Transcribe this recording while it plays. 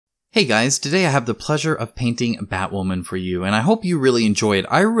Hey guys, today I have the pleasure of painting Batwoman for you, and I hope you really enjoy it.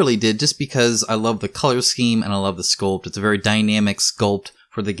 I really did, just because I love the color scheme and I love the sculpt. It's a very dynamic sculpt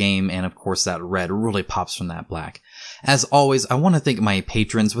for the game, and of course that red really pops from that black. As always, I want to thank my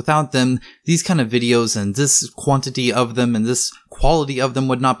patrons. Without them, these kind of videos and this quantity of them and this quality of them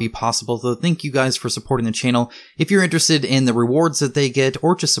would not be possible, so thank you guys for supporting the channel. If you're interested in the rewards that they get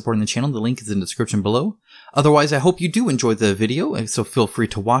or just supporting the channel, the link is in the description below. Otherwise, I hope you do enjoy the video, so feel free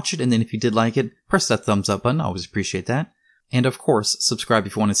to watch it, and then if you did like it, press that thumbs up button. I always appreciate that. And of course, subscribe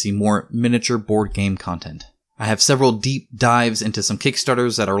if you want to see more miniature board game content. I have several deep dives into some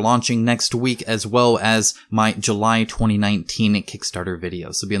Kickstarters that are launching next week, as well as my July 2019 Kickstarter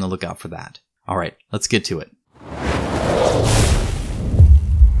video, so be on the lookout for that. Alright, let's get to it.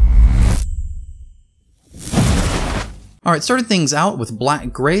 Alright, starting things out with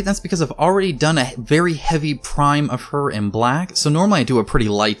black gray. That's because I've already done a very heavy prime of her in black. So normally I do a pretty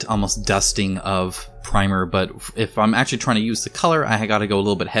light, almost dusting of primer, but if I'm actually trying to use the color, I gotta go a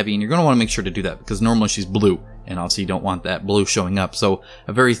little bit heavy, and you're gonna want to make sure to do that because normally she's blue, and obviously you don't want that blue showing up. So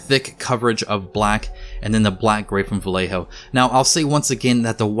a very thick coverage of black, and then the black gray from Vallejo. Now I'll say once again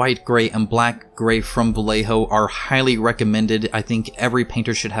that the white gray and black gray from Vallejo are highly recommended. I think every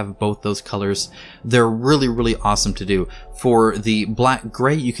painter should have both those colors. They're really, really awesome to do. For the black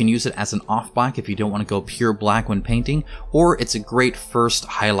gray, you can use it as an off black if you don't want to go pure black when painting, or it's a great first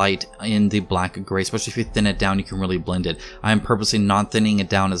highlight in the black gray. Especially if you thin it down, you can really blend it. I am purposely not thinning it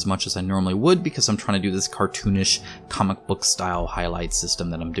down as much as I normally would because I'm trying to do this cartoonish comic book style highlight system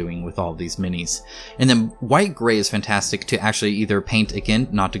that I'm doing with all these minis. And then white gray is fantastic to actually either paint again,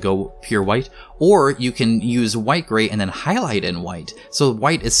 not to go pure white, or you can use white gray and then highlight in white. So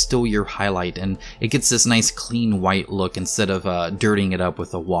white is still your highlight, and it gets this nice clean white look instead of dirtying it up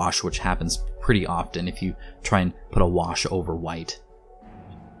with a wash, which happens pretty often if you try and put a wash over white.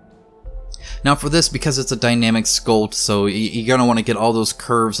 Now for this, because it's a dynamic sculpt, so you're going to want to get all those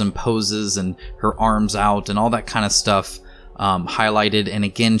curves and poses and her arms out and all that kind of stuff highlighted. And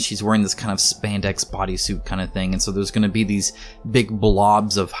again, she's wearing this kind of spandex bodysuit kind of thing, and so there's going to be these big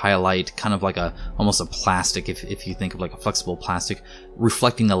blobs of highlight, kind of like almost a plastic, if you think of like a flexible plastic,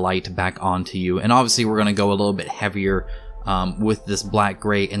 reflecting the light back onto you. And obviously we're going to go a little bit heavier with this black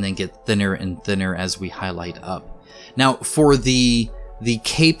gray and then get thinner and thinner as we highlight up. Now for the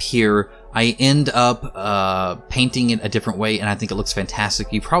cape here, I end up painting it a different way, and I think it looks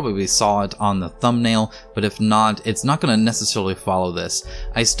fantastic. You probably saw it on the thumbnail, but if not, it's not going to necessarily follow this.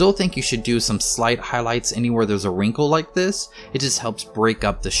 I still think you should do some slight highlights anywhere there's a wrinkle like this. It just helps break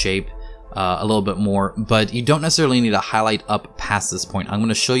up the shape a little bit more, but you don't necessarily need to highlight up past this point. I'm going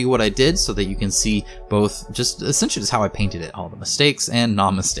to show you what I did so that you can see both, just essentially just how I painted it, all the mistakes and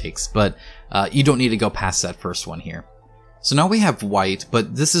non-mistakes, but you don't need to go past that first one here. So now we have white,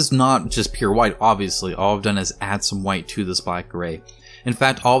 but this is not just pure white, obviously. All I've done is add some white to this black gray. In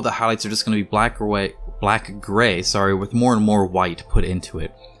fact, all of the highlights are just going to be black gray, with more and more white put into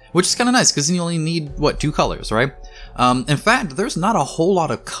it. Which is kind of nice, because you only need, what, 2 colors, right? In fact, there's not a whole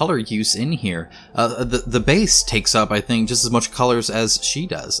lot of color use in here. The base takes up, I think, just as much colors as she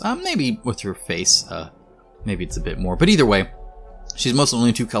does. Maybe with her face, maybe it's a bit more. But either way, she's mostly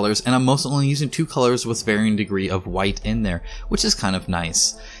only 2 colors, and I'm mostly only using 2 colors with varying degree of white in there, which is kind of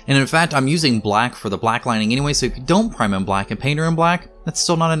nice. And in fact, I'm using black for the black lining anyway, so if you don't prime in black and paint her in black, that's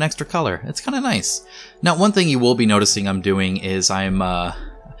still not an extra color. It's kind of nice. Now, one thing you will be noticing I'm doing is I'm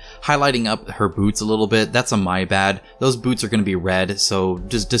highlighting up her boots a little bit. That's my bad. Those boots are going to be red, so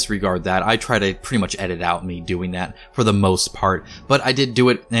just disregard that. I try to pretty much edit out me doing that for the most part, but I did do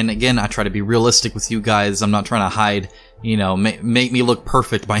it, and again, I try to be realistic with you guys. I'm not trying to hide, you know, make me look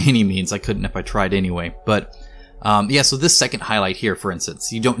perfect by any means. I couldn't if I tried anyway. But yeah, so this second highlight here, for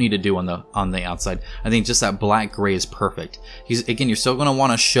instance, you don't need to do on the outside. I think just that black gray is perfect. Again, you're still going to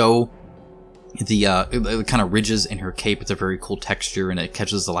want to show the kind of ridges in her cape. It's a very cool texture, and it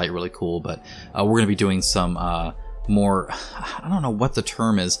catches the light really cool. But we're going to be doing some more, I don't know what the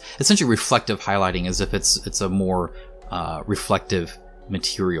term is, essentially reflective highlighting, as if it's a more reflective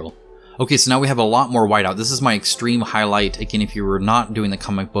material. Okay, so now we have a lot more white out. This is my extreme highlight. Again, if you were not doing the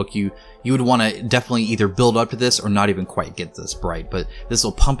comic book, you would want to definitely either build up to this or not even quite get this bright. But this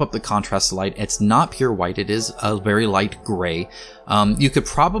will pump up the contrast light. It's not pure white. It is a very light gray. You could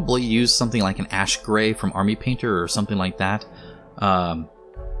probably use something like an ash gray from Army Painter or something like that.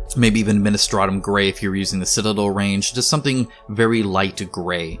 Maybe even Ministratum gray if you're using the Citadel range. Just something very light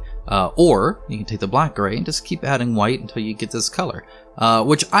gray. Or you can take the black gray and just keep adding white until you get this color.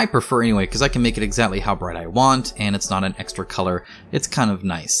 Which I prefer anyway, because I can make it exactly how bright I want, and it's not an extra color. It's kind of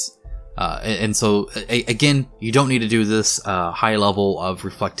nice. And so, again, you don't need to do this high level of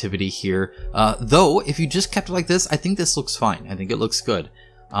reflectivity here. Though, if you just kept it like this, I think this looks fine. I think it looks good.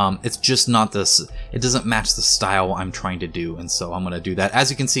 It's just not this, it doesn't match the style I'm trying to do, and so I'm going to do that.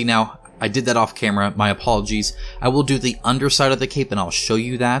 As you can see now, I did that off camera. My apologies. I will do the underside of the cape, and I'll show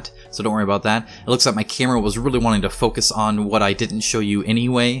you that, so don't worry about that. It looks like my camera was really wanting to focus on what I didn't show you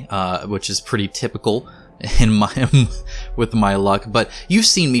anyway, which is pretty typical in my with my luck. But you've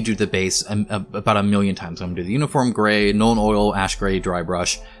seen me do the base about a million times. I'm gonna do the uniform gray, Nuln oil, ash gray, dry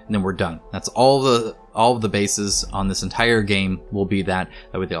brush, and then we're done. That's all of the bases on this entire game will be that.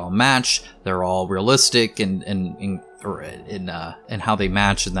 That way they all match. They're all realistic and how they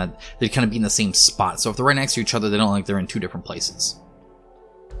match, and that they kind of be in the same spot. So if they're right next to each other, they don't look like they're in two different places.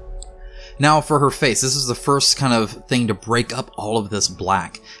 Now for her face, this is the first kind of thing to break up all of this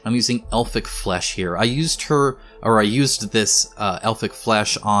black. I'm using Elfic flesh here. I used this Elfic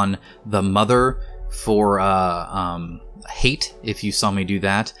flesh on the mother for hate, if you saw me do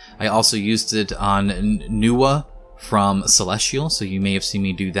that. I also used it on Nuwa from Celestial, so you may have seen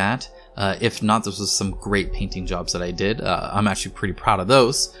me do that. If not, this was some great painting jobs that I did. I'm actually pretty proud of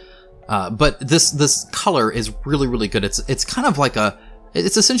those. But this color is really, really good. It's kind of like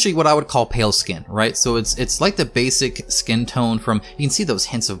it's essentially what I would call pale skin, right? So it's like the basic skin tone from, you can see those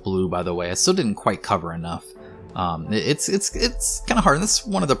hints of blue, by the way. I still didn't quite cover enough. It's kind of hard, and that's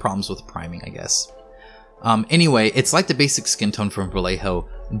one of the problems with priming, I guess. Anyway, it's like the basic skin tone from Vallejo,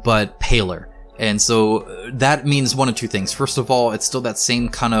 but paler. And so that means one of two things. First of all, it's still that same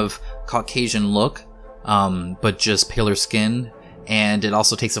kind of Caucasian look, but just paler skin. And it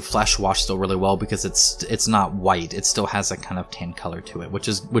also takes a flesh wash still really well, because it's not white. It still has that kind of tan color to it, which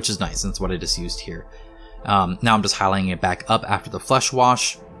is nice, and that's what I just used here. Now I'm just highlighting it back up after the flesh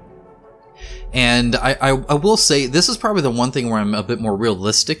wash. And I will say, this is probably the one thing where I'm a bit more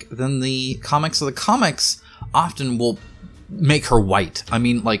realistic than the comics. So the comics often will make her white. I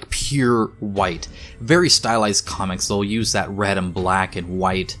mean, like pure white. Very stylized comics. They'll use that red and black and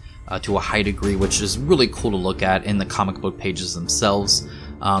white to a high degree, which is really cool to look at in the comic book pages themselves.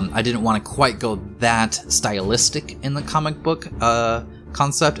 I didn't want to quite go that stylistic in the comic book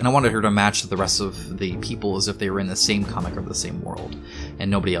concept, and I wanted her to match the rest of the people as if they were in the same comic or the same world,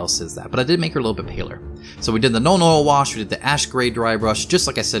 and nobody else is that. But I did make her a little bit paler. So we did the Nuln oil wash, we did the ash gray dry brush, just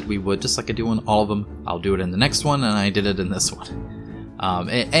like I said we would, just like I do in all of them. I'll do it in the next one, and I did it in this one.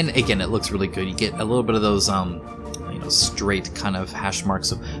 And again, it looks really good. You get a little bit of those straight kind of hash marks,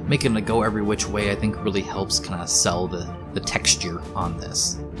 so making it go every which way I think really helps kind of sell the texture on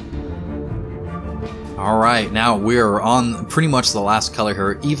this. Alright, now we're on pretty much the last color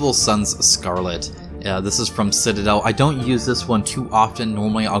here, Evil Sunz Scarlet. This is from Citadel. I don't use this one too often.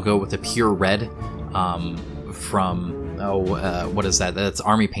 Normally I'll go with a pure red from, what is that? That's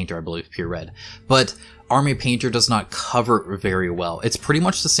Army Painter, I believe, pure red. But Army Painter does not cover very well. It's pretty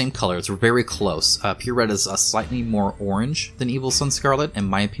much the same color. It's very close. Pure red is slightly more orange than Evil Sunz Scarlet, in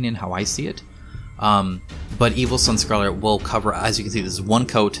my opinion, how I see it. But Evil Sunz Scarlet will cover, as you can see, this is one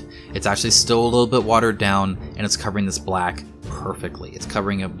coat. It's actually still a little bit watered down, and it's covering this black perfectly. It's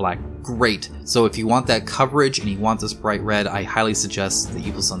covering it black great. So if you want that coverage and you want this bright red, I highly suggest the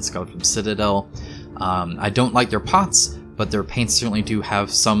Evil Sunz Scarlet from Citadel. I don't like their pots, but their paints certainly do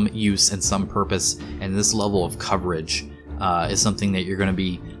have some use and some purpose, and this level of coverage is something that you're going to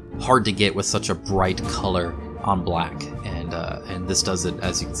be hard to get with such a bright color on black, and this does it,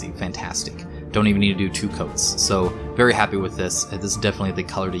 as you can see, fantastic. Don't even need to do two coats, so very happy with this. This is definitely the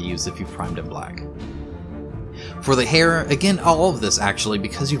color to use if you primed in black. For the hair, again, all of this actually,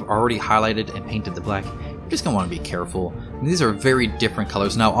 because you've already highlighted and painted the black, you're just going to want to be careful. These are very different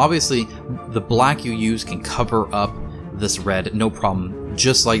colors. Now obviously the black you use can cover up this red, no problem,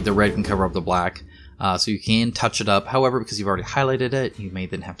 just like the red can cover up the black. So you can touch it up. However, because you've already highlighted it, you may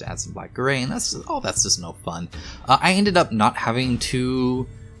then have to add some black gray, and that's just no fun. I ended up not having to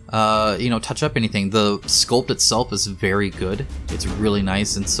touch up anything. The sculpt itself is very good. It's really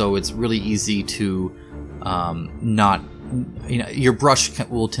nice, and so it's really easy to not, your brush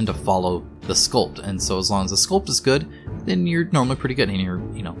will tend to follow the sculpt, and so as long as the sculpt is good, then you're normally pretty good, and you're,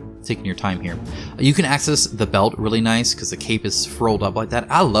 taking your time here. You can access the belt really nice because the cape is furled up like that.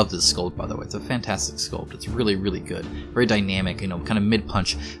 I love this sculpt, by the way. It's a fantastic sculpt. It's really, really good. Very dynamic, kind of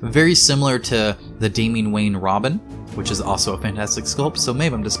mid-punch. Very similar to the Damian Wayne Robin, which is also a fantastic sculpt, so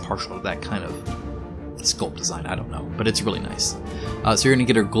maybe I'm just partial to that kind of sculpt design. I don't know, but it's really nice. So you're going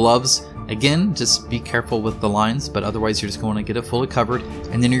to get her gloves. Again, just be careful with the lines, but otherwise you're just going to get it fully covered.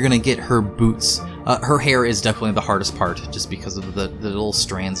 And then you're going to get her boots. Her hair is definitely the hardest part, just because of the little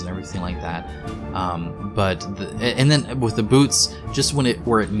strands and everything like that. And then with the boots, just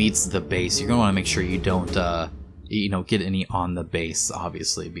where it meets the base, you're gonna want to make sure you don't get any on the base,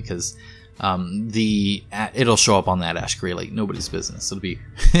 obviously, because it'll show up on that ash gray like nobody's business. It'll be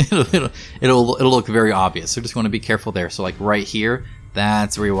it'll look very obvious. So just want to be careful there. So like right here,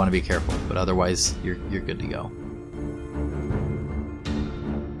 that's where you want to be careful. But otherwise, you're good to go.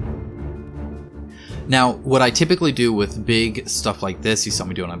 Now, what I typically do with big stuff like this, you saw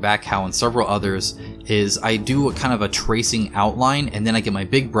me doing on Backhow and several others, is I do a kind of a tracing outline, and then I get my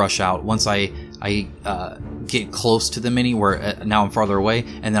big brush out once I get close to the mini, where now I'm farther away,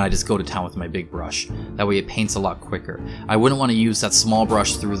 and then I just go to town with my big brush. That way it paints a lot quicker. I wouldn't want to use that small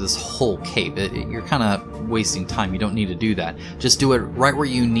brush through this whole cape. You're kind of wasting time. You don't need to do that. Just do it right where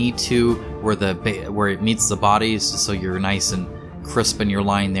you need to, where it meets the bodies, so you're nice and crisp in your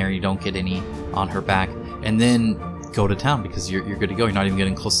line there. You don't get any on her back, and then go to town, because you're good to go. You're not even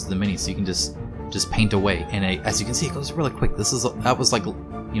getting close to the mini, so you can just paint away. And as you can see, it goes really quick. That was like,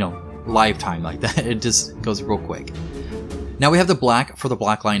 live time like that. It just goes real quick. Now we have the black for the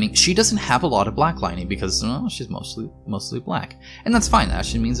black lining. She doesn't have a lot of black lining because she's mostly black, and that's fine. That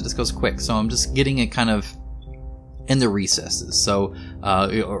actually means it just goes quick. So I'm just getting it kind of in the recesses, so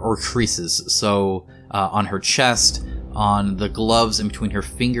or creases. So on her chest, on the gloves in between her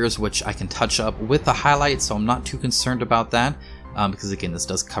fingers, which I can touch up with the highlight, so I'm not too concerned about that, because again, this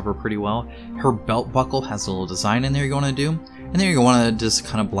does cover pretty well. Her belt buckle has a little design in there you want to do, and then you want to just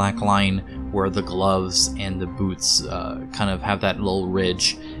kind of black line where the gloves and the boots kind of have that little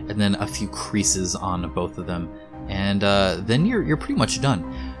ridge, and then a few creases on both of them, and then you're pretty much done.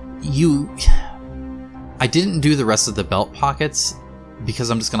 I didn't do the rest of the belt pockets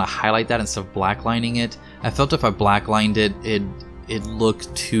because I'm just going to highlight that instead of blacklining it. I felt if I blacklined it, it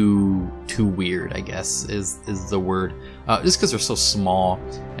looked too weird, I guess, is the word. Just because they're so small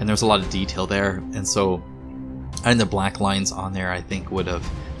and there's a lot of detail there, and so adding the black lines on there, I think, would have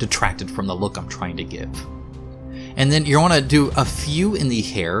detracted from the look I'm trying to give. And then you want to do a few in the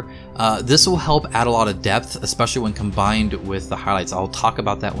hair. This will help add a lot of depth, especially when combined with the highlights. I'll talk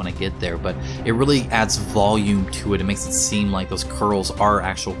about that when I get there, but it really adds volume to it. It makes it seem like those curls are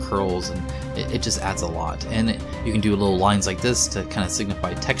actual curls, and it just adds a lot. And you can do little lines like this to kind of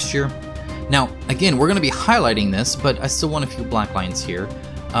signify texture. Now, again, we're going to be highlighting this, but I still want a few black lines here.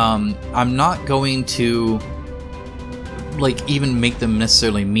 I'm not going to even make them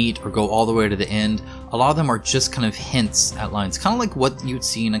necessarily meet or go all the way to the end. A lot of them are just kind of hints at lines, kind of like what you'd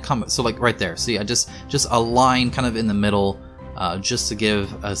see in a comic. So like right there, see, I just a line kind of in the middle, just to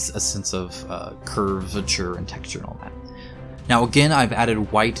give a sense of curvature and texture and all that. Now again, I've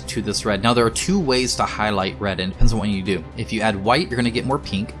added white to this red. Now there are two ways to highlight red, and it depends on what you do. If you add white, you're going to get more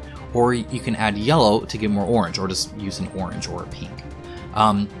pink, or you can add yellow to get more orange, or just use an orange or a pink.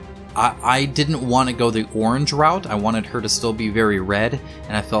 I didn't want to go the orange route. I wanted her to still be very red,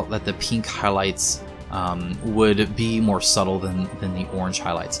 and I felt that the pink highlights would be more subtle than the orange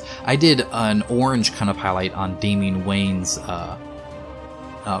highlights. I did an orange kind of highlight on Damian Wayne's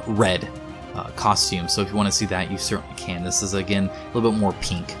red costume, so if you want to see that, you certainly can. This is, again, a little bit more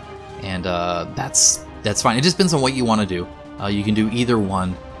pink, and that's fine. It just depends on what you want to do. You can do either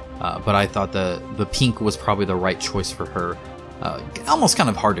one, but I thought the pink was probably the right choice for her. Almost kind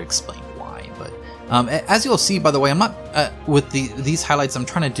of hard to explain why, but as you'll see, by the way, I'm not with these highlights. I'm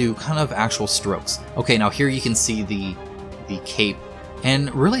trying to do kind of actual strokes. Okay, now here you can see the cape,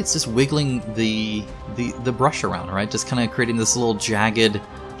 and really it's just wiggling the brush around, right? Just kind of creating this little jagged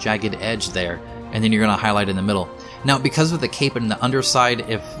edge there, and then you're going to highlight in the middle. Now, because of the cape and the underside,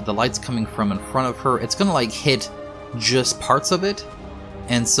 if the light's coming from in front of her, it's going to like hit just parts of it.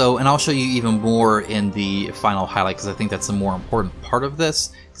 And I'll show you even more in the final highlight, because I think that's the more important part of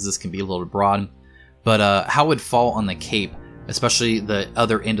this, because this can be a little broad. But how it would fall on the cape, especially the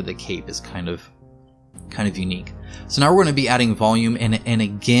other end of the cape, is kind of unique. So now we're going to be adding volume, and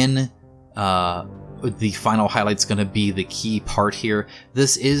again, the final highlight's going to be the key part here.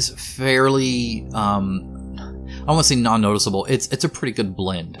 This is fairly, I don't want to say non-noticeable. It's a pretty good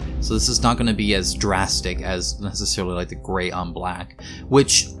blend. So this is not going to be as drastic as necessarily like the gray on black,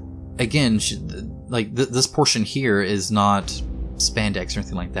 which again, this portion here is not spandex or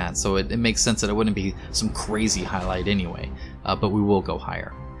anything like that. So it makes sense that it wouldn't be some crazy highlight anyway, but we will go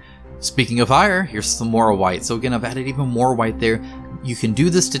higher. Speaking of higher, here's some more white. So again, I've added even more white there. You can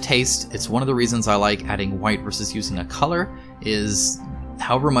do this to taste. It's one of the reasons I like adding white versus using a color, is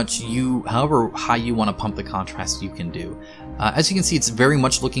however high you want to pump the contrast, you can do. As you can see, it's very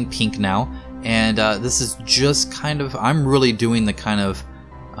much looking pink now, and this is just kind of, I'm really doing the kind of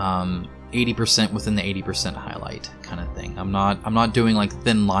 80% within the 80% highlight kind of thing. I'm not doing like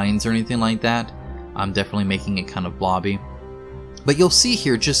thin lines or anything like that. I'm definitely making it kind of blobby. But you'll see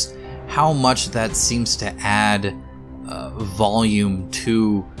here just how much that seems to add volume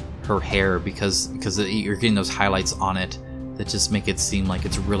to her hair because you're getting those highlights on it that just make it seem like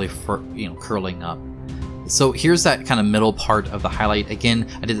it's really curling up. So here's that kind of middle part of the highlight. Again,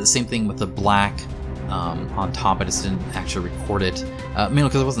 I did the same thing with the black on top. I just didn't actually record it, mainly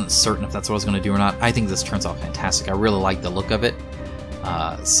because I wasn't certain if that's what I was going to do or not. I think this turns out fantastic. I really like the look of it,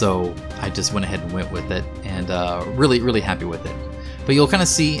 so I just went ahead and went with it, and really happy with it. But you'll kind of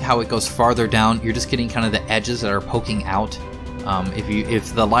see how it goes farther down. You're just getting kind of the edges that are poking out.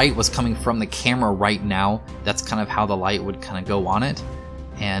 If the light was coming from the camera right now, that's kind of how the light would kind of go on it.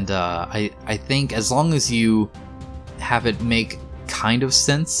 And I think as long as you have it make kind of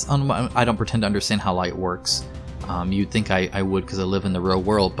sense on, I don't pretend to understand how light works. You'd think I would because I live in the real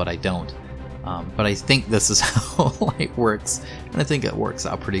world, but I don't. But I think this is how light works, and I think it works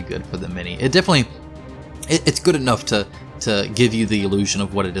out pretty good for the Mini. It definitely, it's good enough to give you the illusion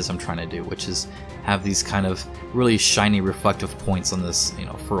of what it is I'm trying to do, which is have these kind of really shiny reflective points on this,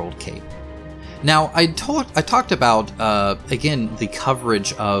 furled cape. Now, I talked about, again, the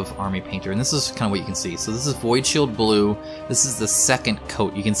coverage of Army Painter, and this is kind of what you can see. So this is Voidshield Blue. This is the second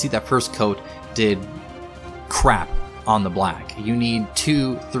coat. You can see that first coat did crap on the black. You need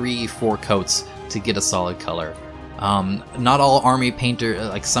 2, 3, 4 coats to get a solid color. Not all Army Painter,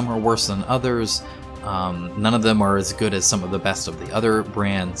 like some are worse than others. None of them are as good as some of the best of the other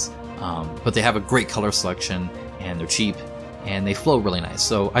brands, but they have a great color selection, and they're cheap, and they flow really nice.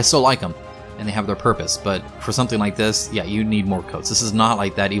 So I still like them, and they have their purpose. But for something like this, yeah, you need more coats. This is not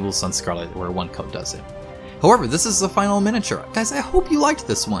like that evil Sunz Scarlet where one coat does it. However, this is the final miniature. Guys, I hope you liked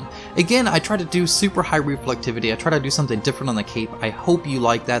this one. Again, I try to do super high reflectivity. I try to do something different on the cape. I hope you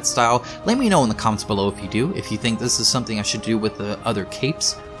like that style. Let me know in the comments below if you do, if you think this is something I should do with the other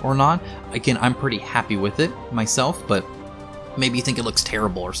capes or not. Again, I'm pretty happy with it myself, but maybe you think it looks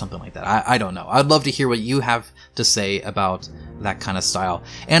terrible or something like that. I don't know. I'd love to hear what you have to say about that kind of style.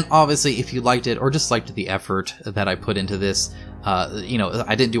 And obviously, if you liked it or just liked the effort that I put into this,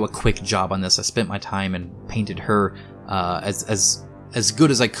 I didn't do a quick job on this. I spent my time and painted her as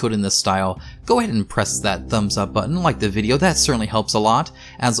good as I could in this style. Go ahead and press that thumbs up button, like the video. That certainly helps a lot.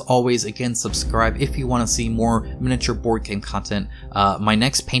 As always, again, subscribe if you want to see more miniature board game content. My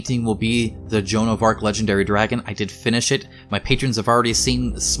next painting will be the Joan of Arc Legendary Dragon. I did finish it. My patrons have already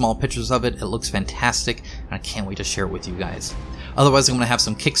seen small pictures of it. It looks fantastic, and I can't wait to share it with you guys. Otherwise, I'm going to have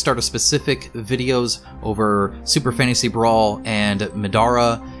some Kickstarter specific videos over Super Fantasy Brawl and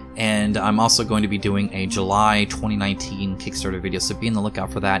Midara, and I'm also going to be doing a July 2019 Kickstarter video, so be on the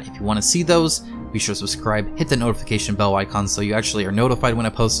lookout for that. If you want to see those, be sure to subscribe, hit the notification bell icon so you actually are notified when I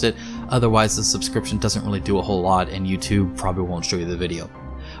post it. Otherwise, the subscription doesn't really do a whole lot, and YouTube probably won't show you the video.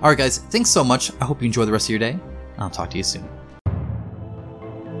 Alright guys, thanks so much. I hope you enjoy the rest of your day, and I'll talk to you soon.